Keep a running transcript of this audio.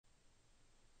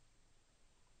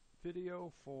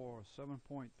video for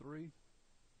 7.3.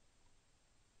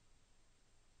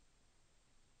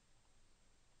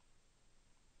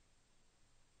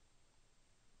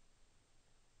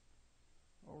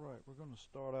 Alright, we're going to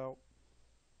start out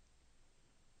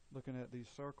looking at these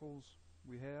circles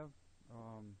we have.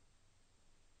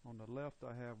 On the left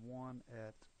I have one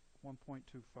at 1.25.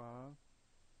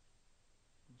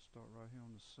 Let's start right here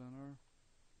on the center.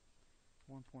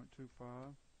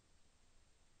 1.25.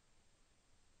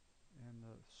 And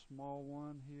the small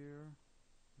one here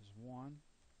is 1.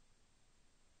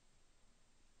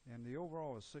 And the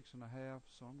overall is 6.5,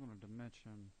 so I'm going to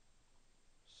dimension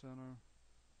center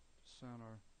to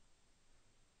center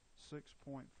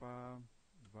 6.5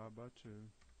 divided by 2.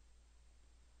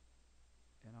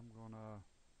 And I'm going to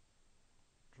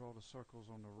draw the circles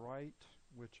on the right,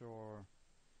 which are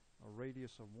a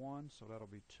radius of 1, so that'll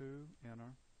be 2,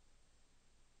 enter.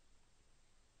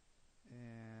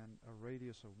 And a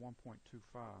radius of 1.25.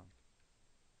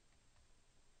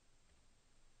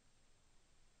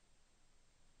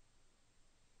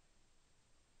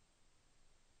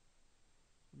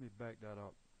 Let me back that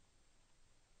up.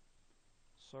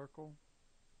 Circle.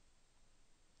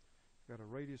 Got a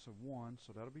radius of 1,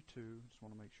 so that'll be 2. Just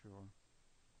want to make sure.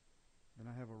 Then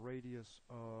I have a radius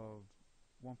of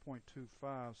 1.25,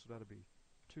 so that'll be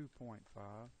 2.5.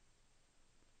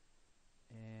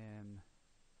 And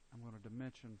I'm going to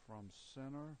dimension from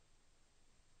center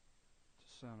to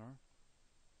center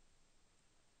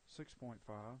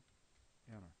 6.5,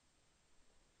 enter.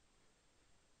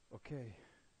 Okay,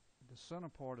 the center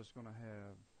part is going to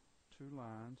have 2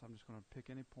 lines. I'm just going to pick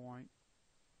any point,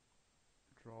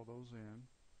 draw those in.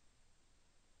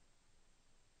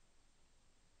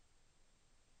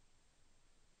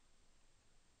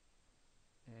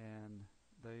 And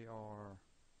they are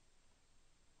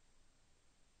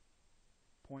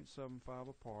 0.75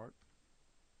 apart,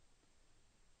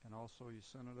 and also you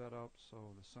center that up,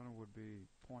 so the center would be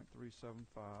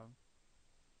 0.375.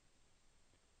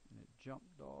 And it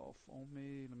jumped off on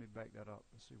me. Let me back that up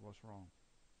and see what's wrong.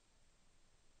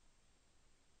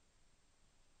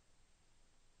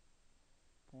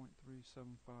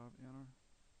 .375, enter.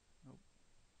 Nope.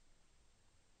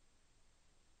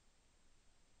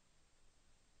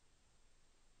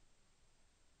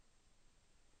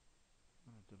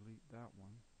 I'm going to delete that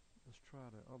one. Let's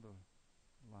try the other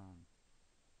line.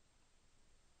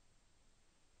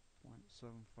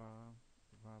 0.75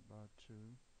 divided by 2.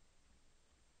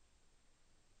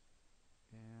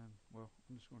 And, well,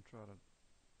 I'm just going to try to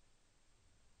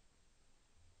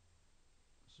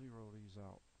zero these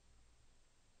out.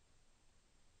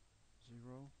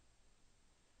 0.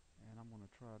 And I'm going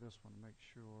to try this one to make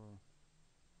sure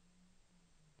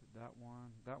that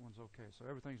that one's okay. So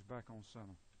everything's back on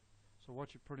center. So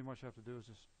what you pretty much have to do is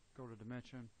just go to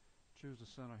dimension, choose the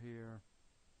center here,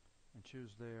 and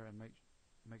choose there, and make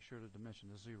sure the dimension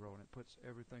is 0, and it puts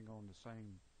everything on the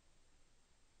same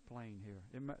plane here.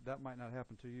 That might not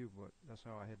happen to you, but that's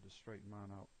how I had to straighten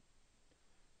mine out.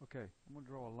 Okay, I'm going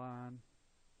to draw a line.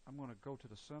 I'm going to go to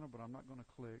the center, but I'm not going to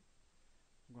click.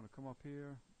 I'm going to come up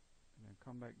here and then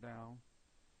come back down,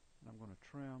 and I'm going to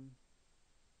trim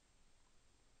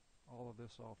all of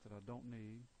this off that I don't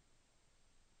need.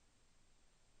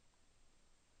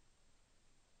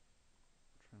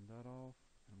 Trim that off,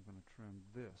 and I'm going to trim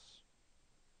this.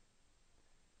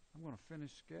 I'm going to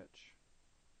finish sketch,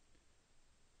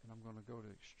 and I'm going to go to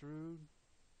extrude,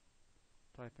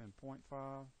 type in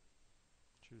 0.5,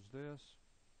 choose this,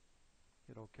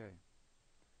 hit OK.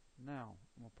 Now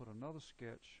I'm going to put another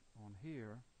sketch on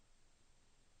here.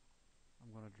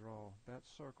 I'm going to draw that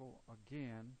circle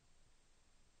again,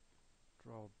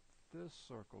 draw this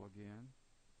circle again.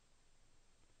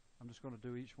 I'm just going to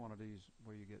do each one of these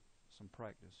where you get some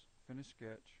practice. Finish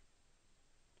sketch,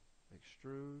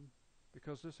 extrude.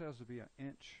 Because this has to be an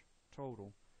inch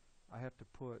total, I have to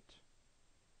put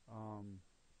a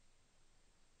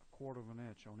 1/4 of an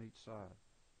inch on each side.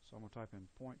 So I'm going to type in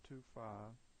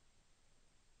 0.25,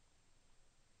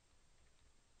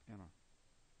 enter.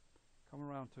 Come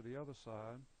around to the other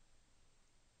side,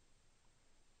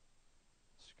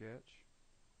 sketch,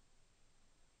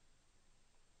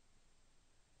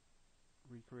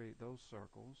 recreate those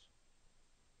circles,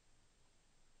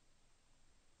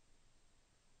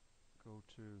 go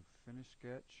to finish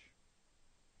sketch,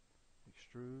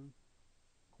 extrude,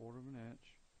 1/4 of an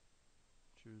inch,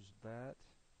 choose that,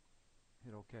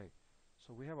 hit OK.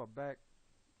 So we have our back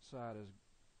side is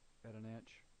at an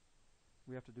inch.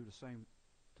 We have to do the same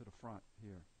to the front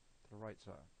here, to the right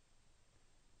side.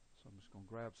 So I'm just going to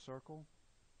grab circle,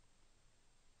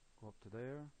 go up to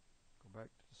there, go back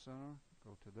to the center,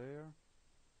 go to there,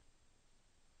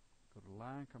 go to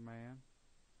line line command,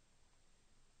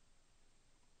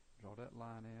 draw that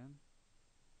line in,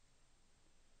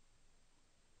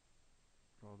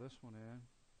 draw this one in,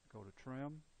 go to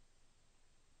trim,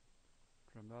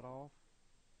 trim that off,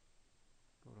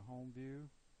 go to home view,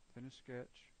 finish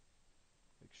sketch,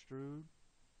 extrude,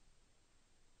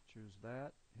 choose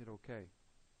that, hit OK.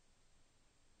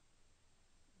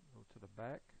 Go to the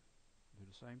back, do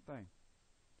the same thing.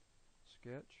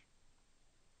 Sketch,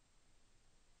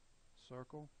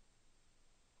 circle,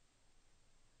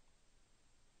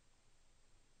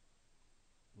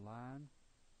 line,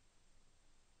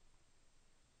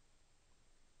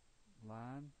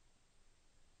 line,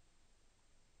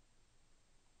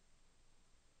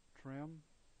 trim,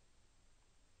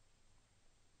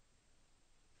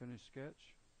 finish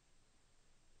sketch,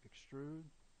 extrude,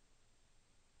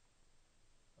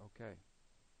 OK.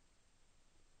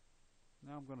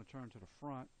 Now I'm going to turn to the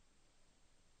front,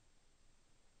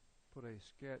 put a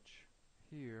sketch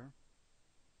here,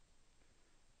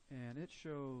 and it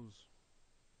shows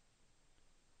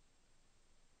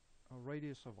a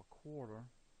radius of 1/4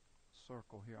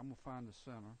 circle here. I'm going to find the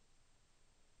center,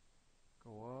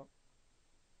 go up,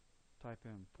 type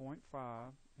in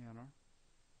 0.5, enter,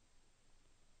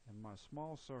 and my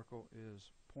small circle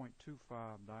is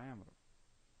 0.25 diameter,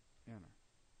 enter.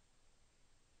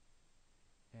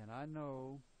 And I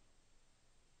know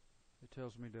it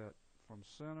tells me that from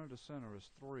center to center is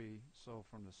 3, so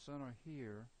from the center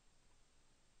here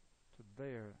to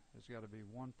there has got to be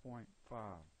 1.5.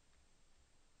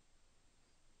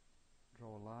 Draw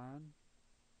a line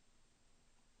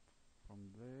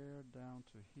from there down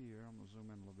to here. I'm going to zoom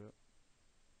in a little bit.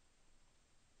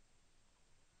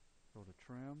 Go to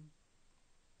trim,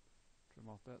 trim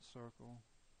off that circle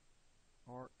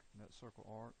arc, and that circle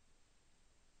arc,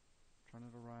 turn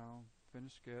it around,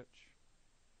 finish sketch,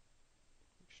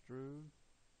 extrude,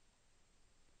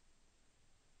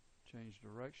 change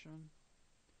direction,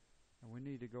 and we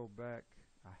need to go back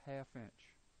a 1/2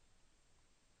 inch.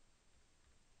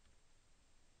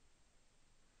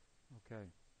 Okay.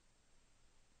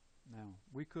 Now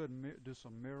we could do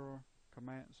some mirror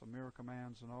commands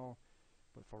and all,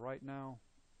 but for right now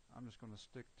I'm just going to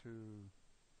stick to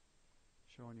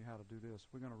showing you how to do this.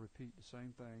 We're going to repeat the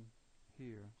same thing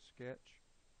here. Sketch,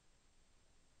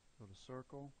 go to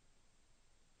circle,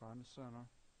 find the center,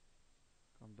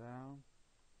 come down,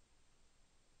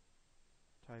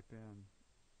 type in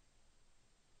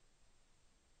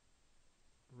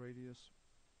radius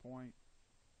 0.25,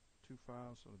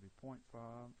 so it'll be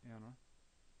 0.5, enter.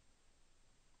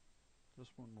 This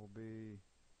one will be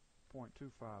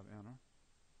 0.25, enter.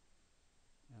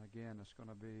 And again, it's going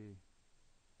to be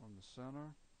from the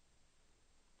center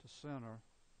to center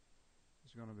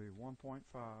is going to be 1.5,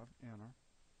 enter.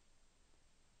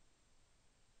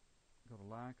 Go to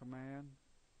line command,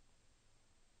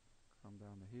 come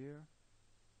down to here,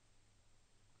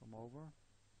 come over,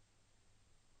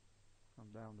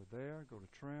 come down to there, go to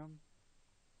trim,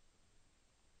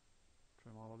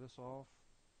 trim all of this off,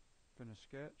 finish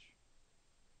sketch,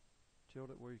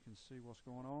 tilt it where you can see what's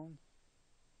going on,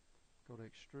 go to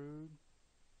extrude,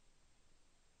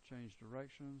 change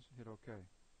directions, hit OK.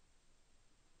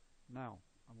 Now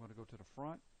I'm going to go to the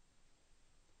front.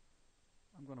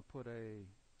 I'm going to put a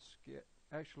sketch.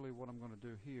 Actually, what I'm going to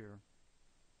do here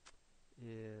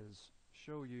is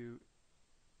show you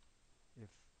if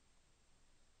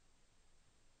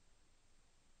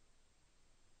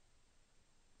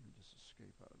let me just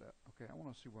escape out of that. Okay, I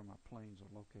want to see where my planes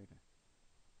are located.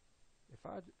 If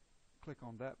I click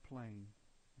on that plane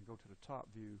and go to the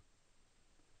top view,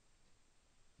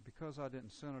 because I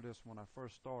didn't center this when I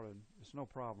first started, it's no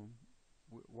problem.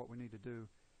 What we need to do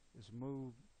is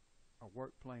move a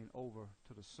work plane over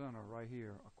to the center right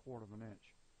here, 1/4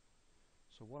 inch.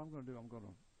 So what I'm going to do, I'm going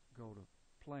to go to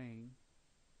plane,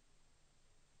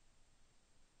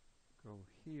 go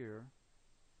here,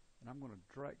 and I'm going to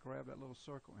grab that little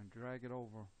circle and drag it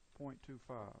over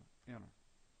 0.25, enter.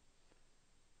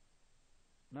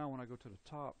 Now when I go to the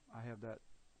top, I have that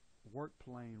work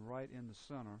plane right in the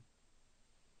center.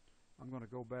 I'm going to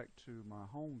go back to my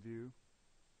home view,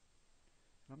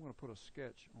 and I'm going to put a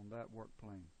sketch on that work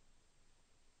plane.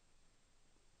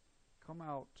 Come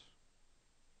out.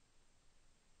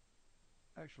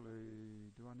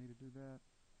 Actually, do I need to do that?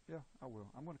 Yeah, I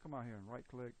will. I'm going to come out here and right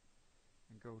click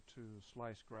and go to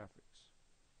slice graphics.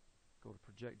 Go to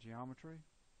project geometry.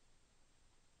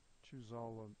 Choose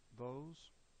all of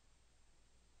those.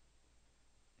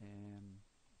 And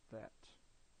that.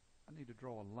 I need to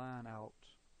draw a line out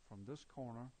from this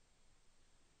corner,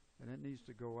 and it needs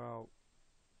to go out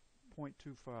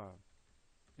 0.25,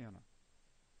 enter.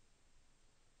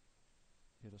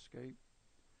 Hit escape.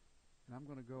 And I'm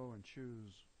going to go and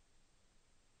choose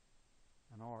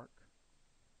an arc,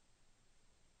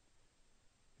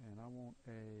 and I want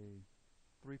a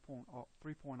three-point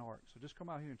arc. So just come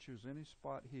out here and choose any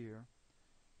spot here,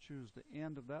 choose the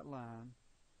end of that line,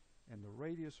 and the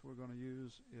radius we're going to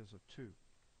use is a 2.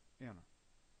 Enter.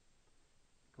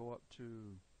 Go up to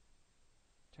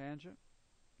tangent,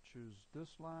 choose this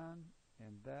line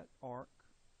and that arc,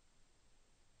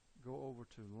 go over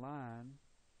to line,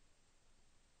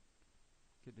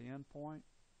 get the end point,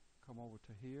 come over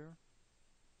to here,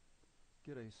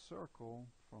 get a circle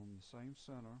from the same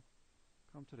center,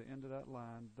 come to the end of that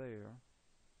line there,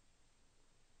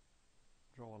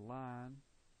 draw a line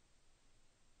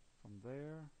from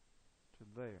there to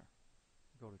there.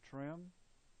 Go to trim,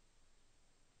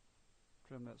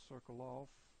 trim that circle off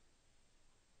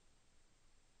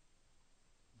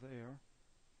there,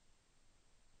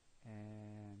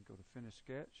 and go to finish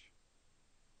sketch,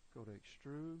 go to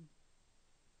extrude.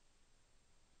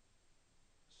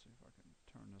 Let's see if I can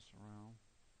turn this around.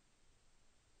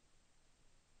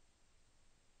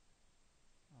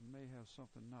 I may have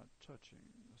something not touching.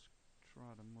 Let's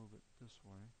try to move it this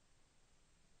way.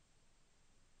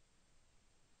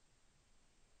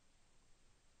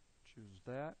 Choose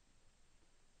that.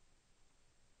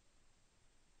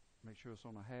 Make sure it's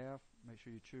on a half. Make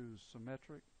sure you choose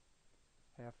symmetric,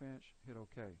 ½ inch, hit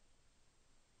OK.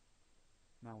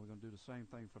 Now we're going to do the same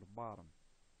thing for the bottom.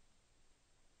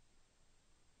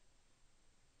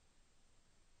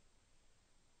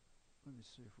 Let me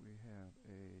see if we have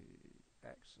a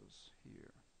axis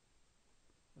here.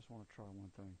 Just want to try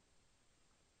one thing.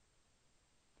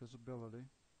 Visibility.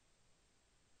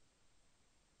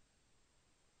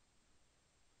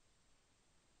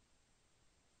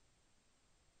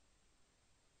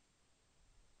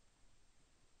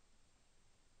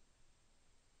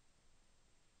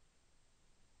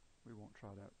 We won't try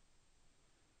that.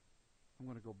 I'm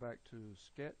going to go back to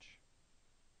sketch.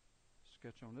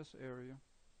 Sketch on this area.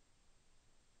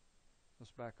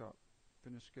 Let's back up.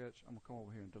 Finish sketch. I'm going to come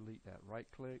over here and delete that. Right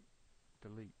click,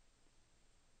 delete.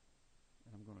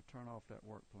 And I'm going to turn off that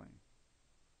work plane.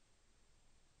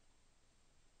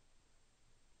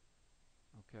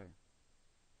 Okay.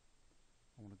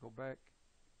 I want to go back,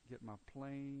 get my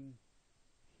plane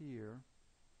here,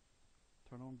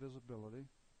 turn on visibility,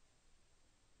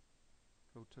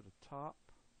 go to the top,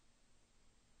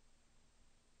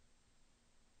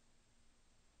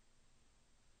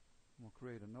 I'm going to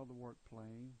create another work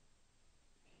plane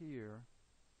here,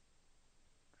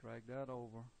 drag that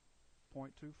over,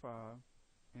 0.25,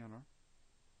 enter.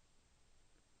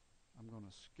 I'm going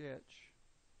to sketch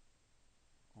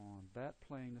on that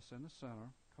plane that's in the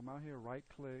center, come out here, right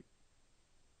click,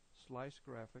 slice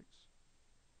graphics,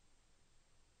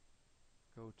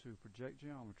 go to project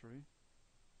geometry,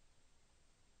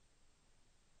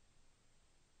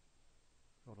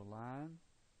 go to line,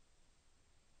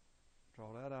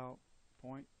 draw that out,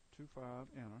 0.25,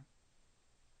 enter.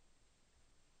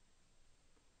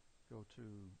 Go to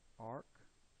arc,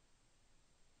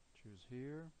 choose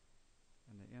here,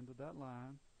 and the end of that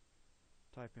line,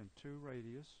 type in 2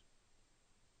 radius,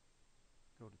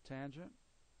 go to tangent,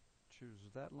 choose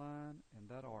that line and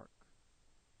that arc.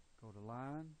 Go to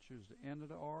line, choose the end of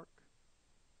the arc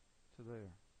to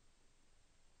there.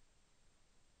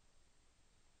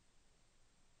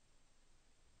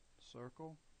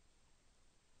 Circle.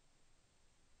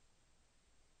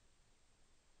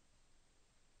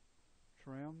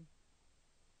 Trim.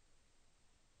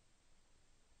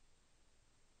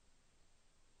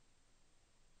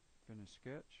 Finish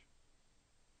sketch.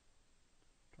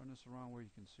 Turn this around where you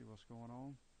can see what's going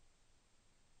on.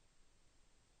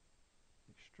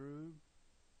 Extrude.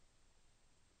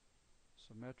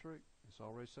 Symmetric. It's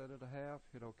already set at a half.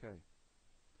 Hit OK.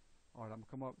 Alright, I'm going to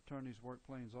come up and turn these work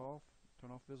planes off.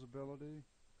 Turn off visibility.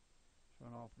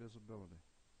 Turn off visibility.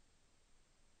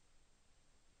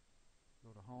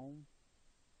 Go to home.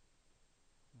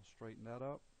 I'll straighten that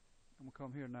up. I'm going to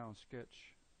come here now and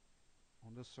sketch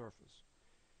on this surface.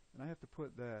 And I have to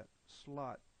put that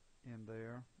slot in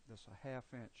there that's a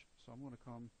 ½ inch. So I'm going to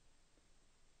come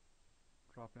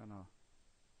drop in a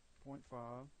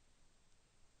 0.5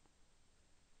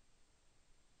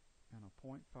 and a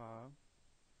 0.5.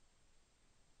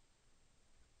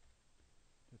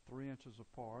 They're 3 inches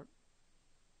apart.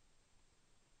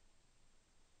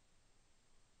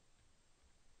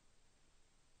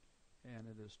 And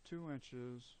it is 2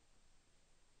 inches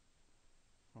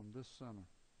from this center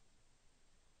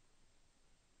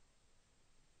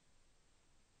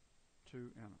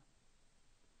to enter.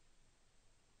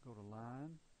 Go to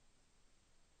line,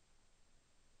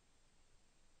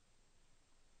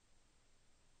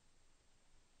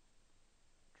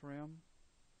 trim,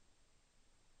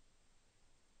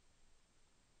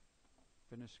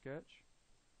 finish sketch,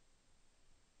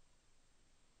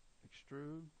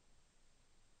 extrude,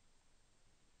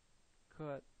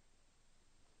 cut,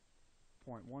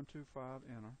 0.125,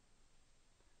 enter.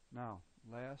 Now,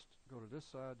 last, go to this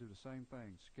side, do the same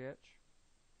thing. Sketch,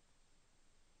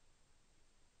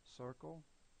 circle,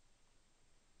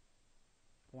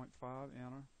 0.5,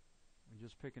 enter. We're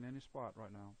just picking any spot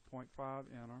right now. 0.5,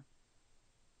 enter.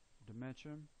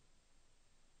 Dimension,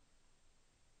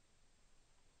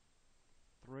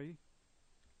 3.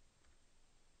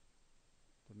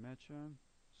 Dimension,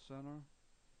 center,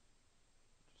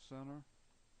 center,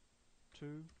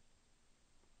 2.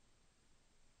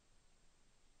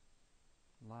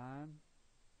 Line,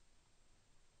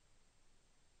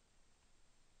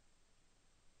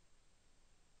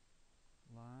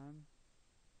 line,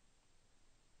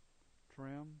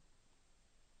 trim,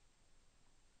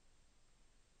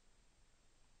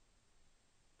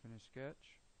 finish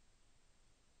sketch,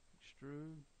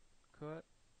 extrude, cut.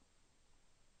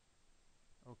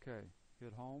 Okay,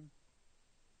 hit home,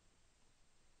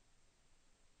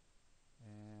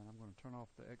 and I'm going to turn off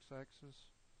the x-axis,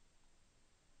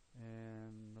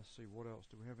 and let's see, what else?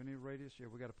 Do we have any radius? Yeah,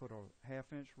 we got to put a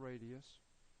 1/2 inch radius.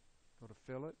 Go to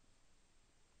fillet,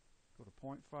 go to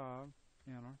 0.5,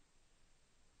 enter,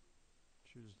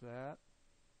 choose that,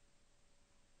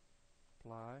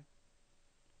 apply,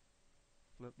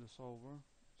 flip this over,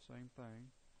 same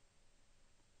thing,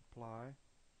 apply,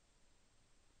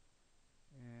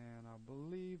 and I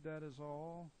believe that is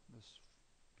all. Let's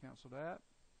cancel that,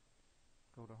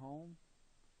 go to home,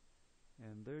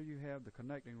 and there you have the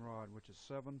connecting rod, which is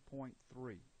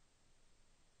 7.3.